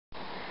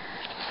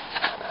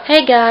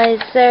Hey guys,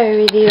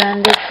 Sarah with you,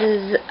 and this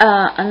is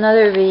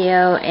another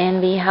video in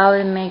the how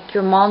to make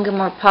your manga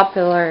more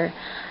popular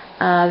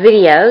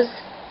videos.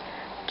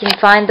 You can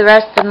find the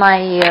rest of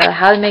my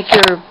how to make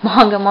your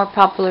manga more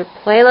popular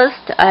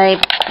playlist.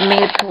 I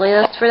made a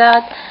playlist for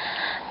that.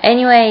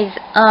 Anyways,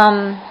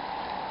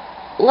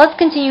 let's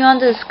continue on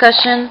the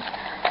discussion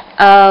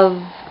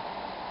of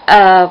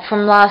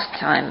from last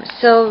time.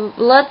 So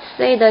let's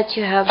say that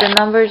you have the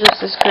numbers of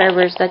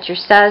subscribers that you're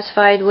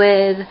satisfied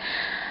with,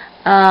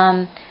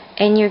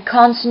 and you're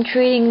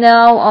concentrating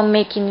now on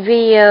making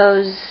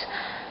videos,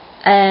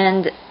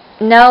 and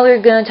now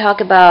we're going to talk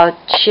about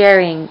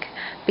sharing,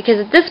 because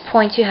at this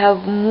point you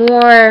have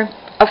more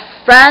of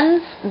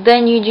friends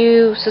than you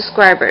do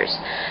subscribers.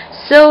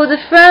 So the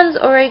friends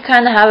already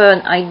kind of have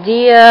an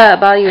idea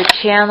about your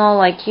channel,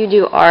 like you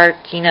do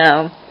art, you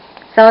know.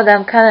 Some of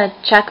them kind of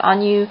check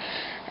on you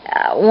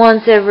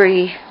once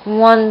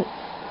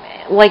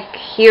like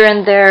here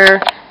and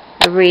there,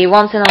 every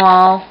once in a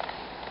while.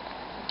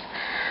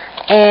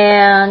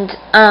 And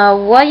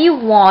what you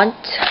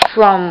want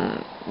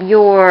from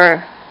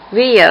your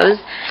videos,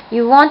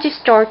 you want to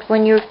start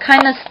when you're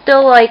kind of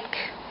still like,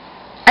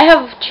 I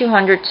have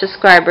 200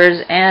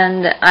 subscribers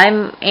and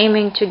I'm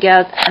aiming to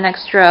get an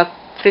extra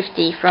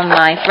 50 from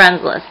my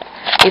friends list.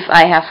 If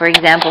I have, for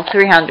example,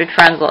 300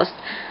 friends list,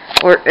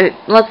 or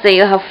let's say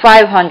you have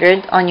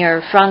 500 on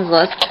your friends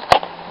list,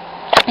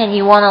 and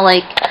you want to,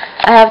 like,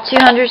 I have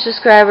 200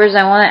 subscribers,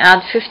 I want to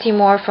add 50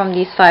 more from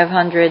these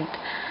 500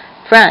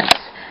 friends.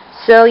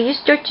 So you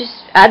start to,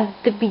 at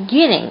the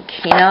beginning,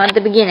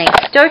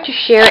 start to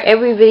share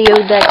every video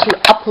that you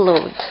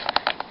upload.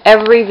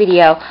 Every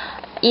video.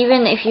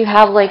 Even if you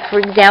have, like, for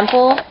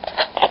example,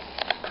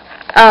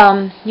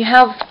 you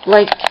have,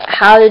 like,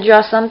 how to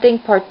draw something,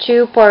 part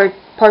 2, part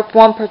 1,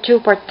 part 2,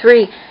 part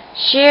 3.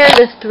 Share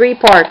the 3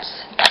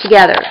 parts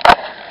together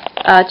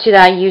to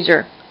that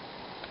user.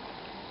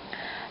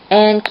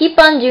 And keep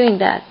on doing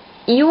that.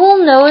 You will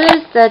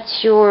notice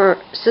that your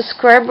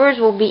subscribers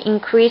will be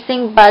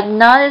increasing, but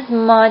not as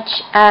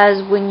much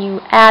as when you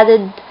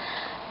added,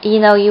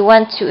 you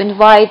went to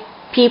invite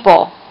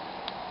people.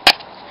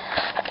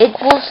 It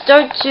will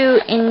start to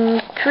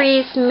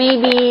increase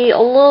maybe a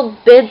little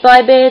bit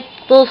by bit, a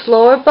little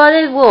slower, but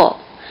it will.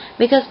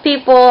 Because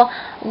people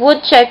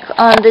would check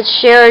on the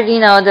shared,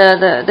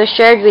 the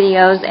shared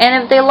videos,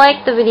 and if they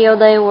like the video,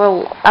 they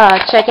will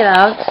check it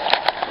out,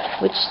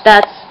 which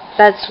that's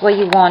what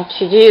you want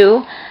to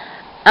do.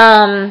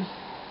 And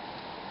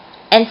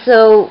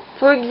so,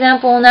 for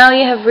example, now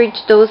you have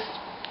reached those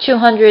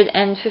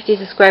 250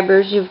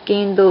 subscribers. You've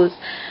gained those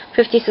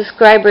 50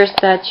 subscribers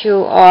that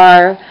you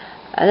were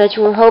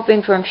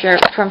hoping from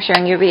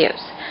sharing your videos.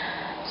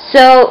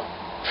 So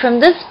from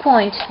this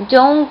point,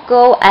 don't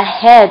go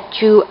ahead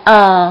to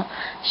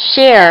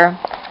share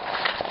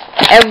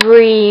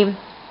every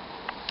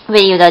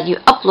video that you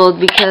upload,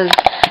 because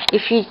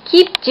if you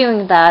keep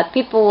doing that,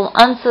 people will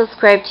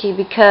unsubscribe to you.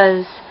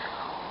 Because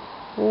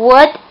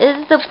what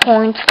is the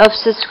point of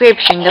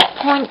subscription? The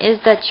point is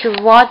that you're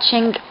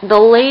watching the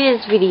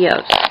latest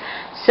videos.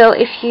 So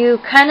if you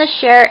kind of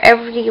share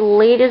every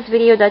latest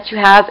video that you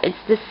have,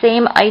 it's the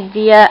same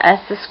idea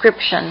as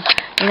subscription.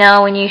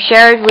 When you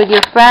share it with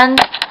your friends,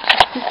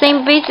 it's the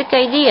same basic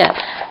idea,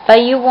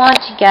 but you want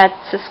to get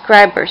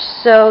subscribers.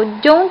 So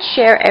don't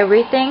share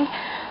everything.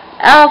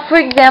 For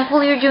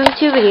example, you're doing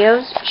 2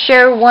 videos,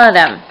 share one of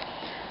them.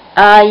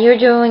 You're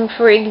doing,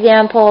 for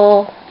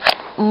example,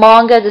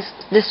 manga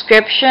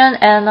description,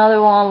 and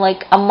another one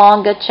like a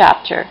manga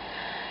chapter.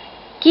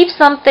 Keep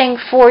something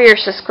for your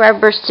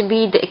subscribers to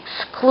be the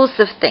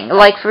exclusive thing.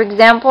 Like, for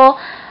example,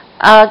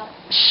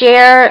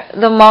 share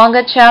the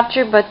manga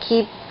chapter, but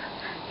keep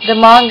the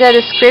manga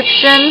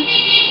description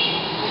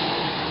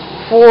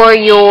for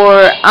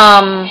your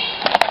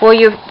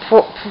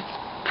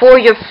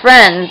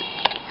friends,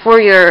 for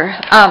your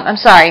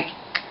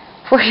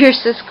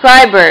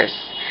subscribers.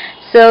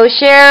 So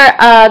share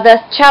the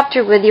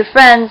chapter with your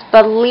friends,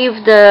 but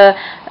leave the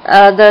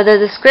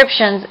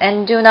descriptions,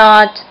 and do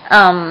not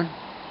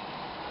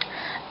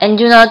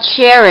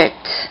share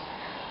it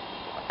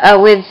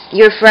with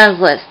your friends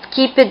list.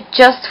 Keep it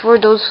just for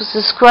those who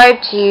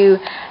subscribe to you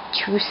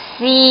to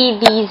see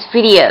these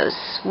videos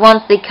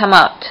once they come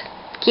out.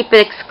 Keep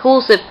it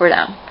exclusive for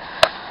them,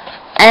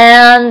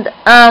 and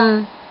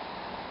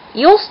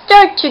you'll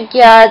start to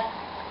get,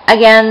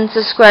 again,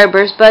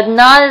 subscribers, but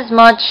not as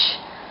much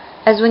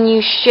as when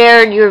you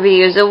shared your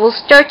videos. It will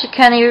start to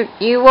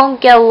you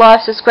won't get a lot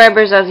of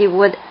subscribers as you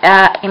would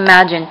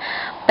imagine.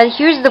 But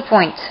here's the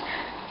point.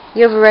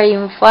 You have already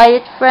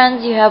invited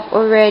friends, you have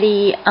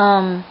already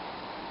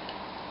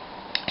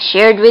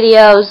shared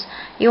videos.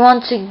 You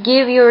want to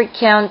give your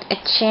account a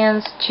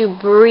chance to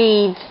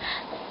breathe,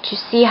 to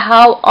see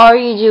how are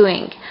you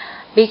doing.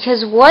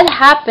 Because what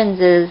happens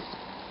is,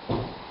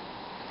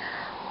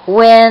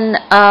 when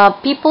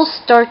people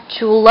start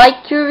to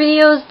like your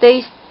videos,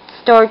 they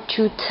start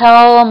to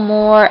tell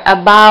more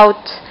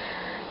about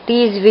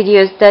these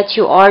videos that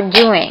you are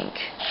doing.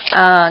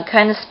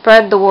 kind of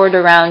spread the word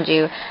around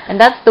you. And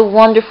that's the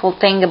wonderful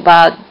thing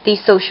about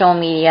these social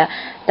media,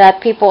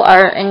 that people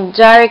are in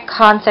direct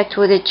contact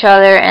with each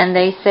other, and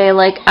they say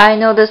like, I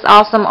know this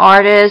awesome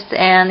artist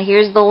and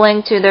here's the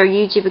link to their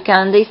YouTube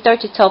account, and they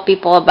start to tell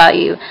people about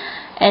you.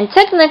 And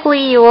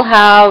technically you will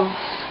have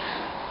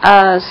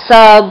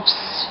subs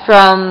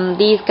from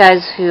these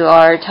guys who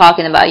are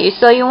talking about you.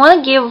 So you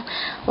want to give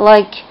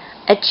like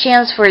a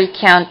chance for your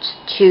account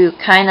to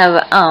kind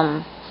of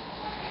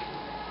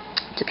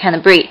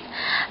breathe.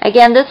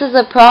 Again, this is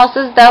a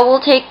process that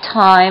will take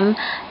time.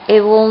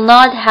 It will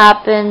not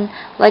happen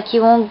like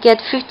you won't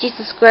get 50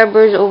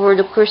 subscribers over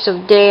the course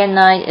of day and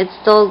night. It's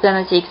still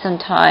gonna take some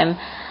time.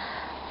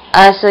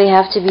 So you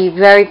have to be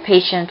very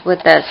patient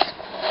with this.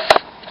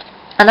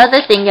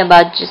 Another thing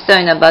about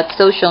about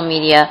social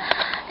media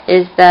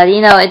is that,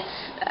 you know,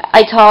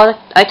 I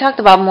talked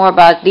about more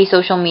about the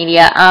social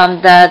media,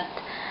 that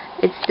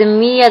it's the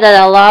media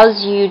that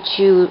allows you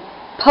to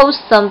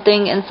post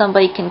something and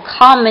somebody can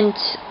comment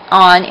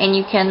on and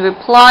you can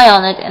reply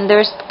on it, and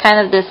there's kind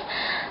of this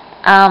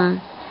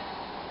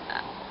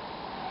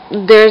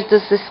there's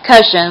this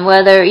discussion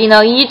whether, you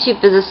know,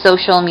 YouTube is a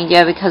social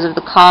media because of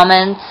the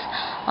comments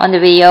on the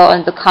video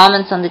and the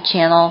comments on the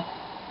channel.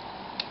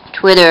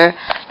 Twitter,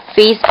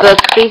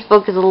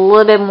 Facebook is a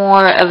little bit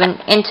more of an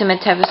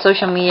intimate type of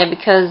social media,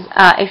 because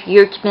if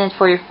you're keeping it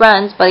for your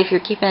friends, but if you're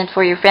keeping it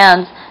for your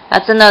fans,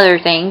 that's another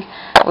thing.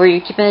 Or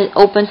you're keeping it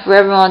open for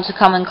everyone to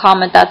come and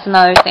comment, that's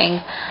another thing.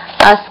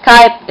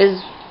 Skype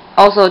is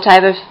also a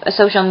type of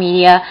social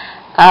media.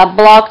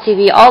 Blog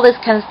TV, all this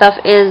kind of stuff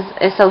is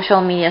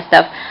social media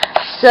stuff.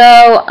 So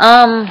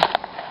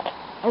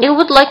I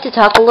would like to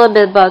talk a little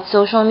bit about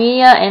social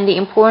media and the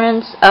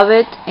importance of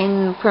it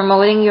in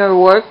promoting your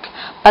work,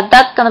 but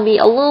that's gonna be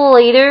a little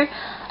later.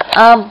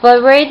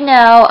 But right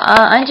now,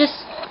 I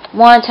just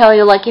want to tell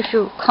you, like, if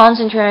you're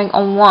concentrating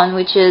on one,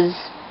 which is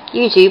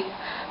YouTube,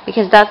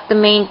 because that's the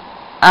main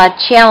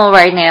channel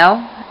right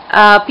now,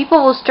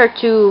 people will start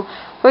to,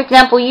 for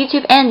example,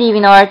 YouTube and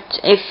DeviantArt,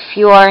 if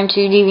you are into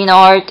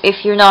DeviantArt.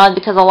 If you're not,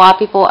 because a lot of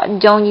people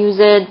don't use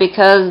it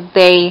because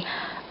DeviantArt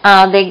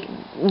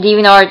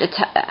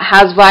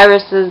has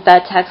viruses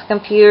that attack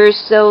computers.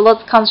 So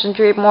let's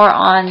concentrate more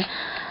on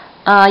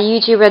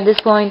YouTube at this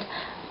point.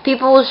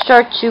 People will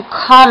start to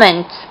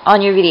comment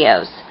on your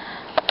videos.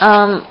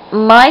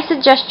 My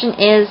suggestion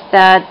is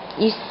that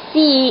you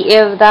see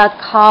if that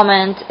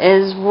comment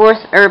is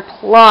worth a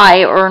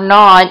reply or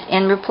not,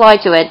 and reply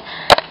to it.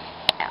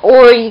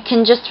 Or you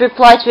can just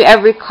reply to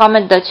every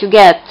comment that you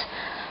get.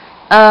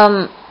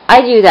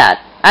 I do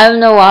that. I don't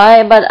know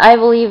why, but I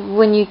believe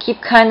when you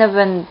keep kind of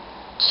in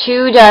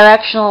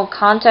two-directional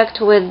contact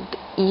with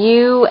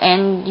you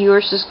and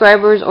your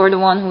subscribers, or the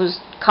one who's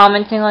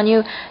commenting on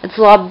you, it's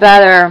a lot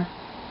better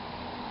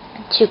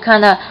to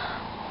kind of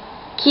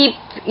keep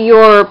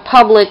your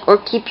public, or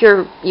keep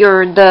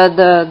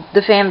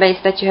the fan base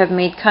that you have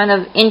made kind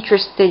of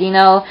interested. You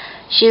know,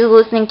 she's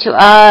listening to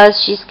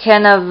us, she's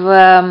kind of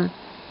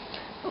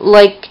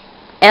like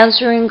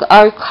answering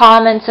our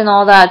comments and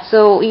all that.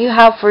 So you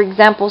have, for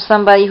example,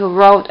 somebody who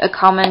wrote a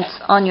comment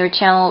on your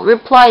channel,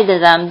 reply to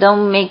them.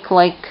 Don't make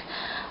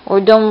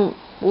don't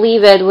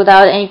leave it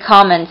without any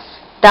comments.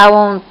 That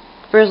won't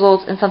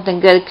result in something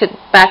good. It could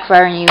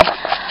backfire on you.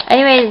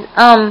 Anyways,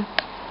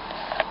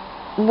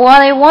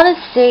 what I want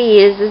to say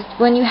is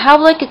when you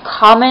have like a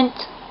comment,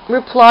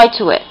 reply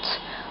to it,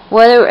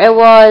 whether it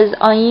was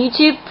on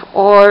YouTube,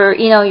 or,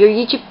 you know, your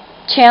YouTube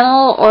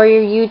channel, or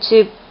your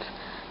YouTube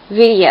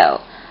video.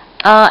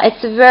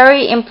 It's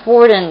very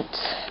important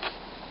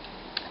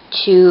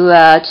to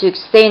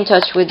stay in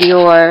touch with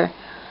your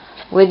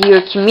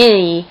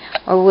community,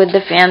 or with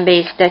the fan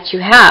base that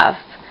you have.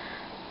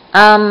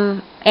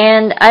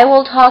 And I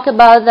will talk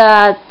about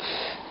that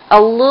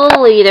a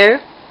little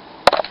later,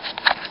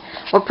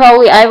 or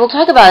probably I will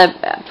talk about it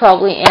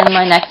probably in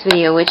my next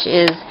video, which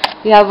is,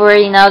 you have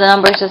already now the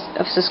numbers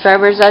of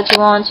subscribers that you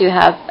want. You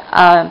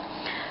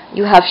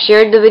have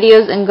shared the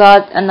videos and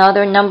got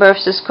another number of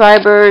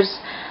subscribers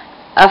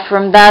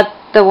from that,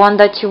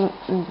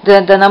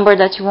 the number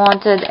that you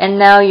wanted, and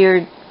now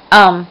you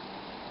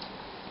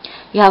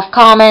have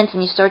comments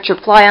and you start to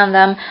reply on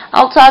them.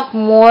 I'll talk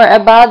more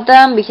about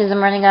them because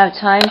I'm running out of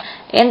time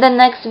in the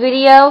next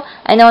video.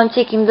 I know I'm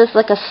taking this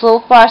like a slow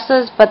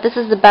process, but this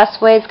is the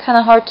best way. It's kind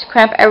of hard to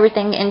cramp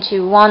everything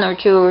into 1 or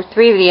 2 or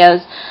 3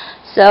 videos.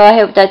 So I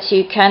hope that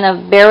you kind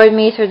of bear with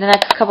me through the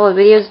next couple of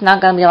videos. It's not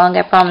going to be long,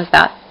 I promise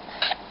that.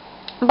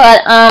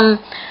 But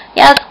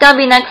yeah, it's gonna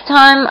be next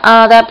time,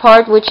 that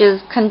part, which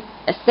is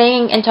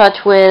staying in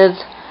touch with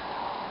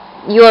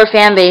your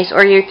fan base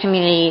or your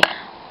community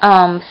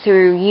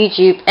through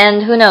YouTube.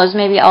 And who knows,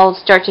 maybe I'll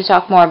start to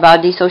talk more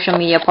about the social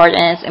media part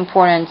and its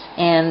importance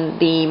in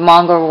the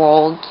manga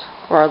world,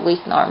 or at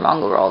least in our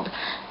manga world.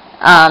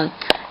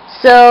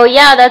 So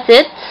yeah, that's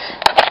it,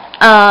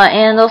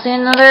 and I'll see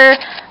you in another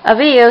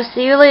video.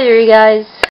 See you later, you guys.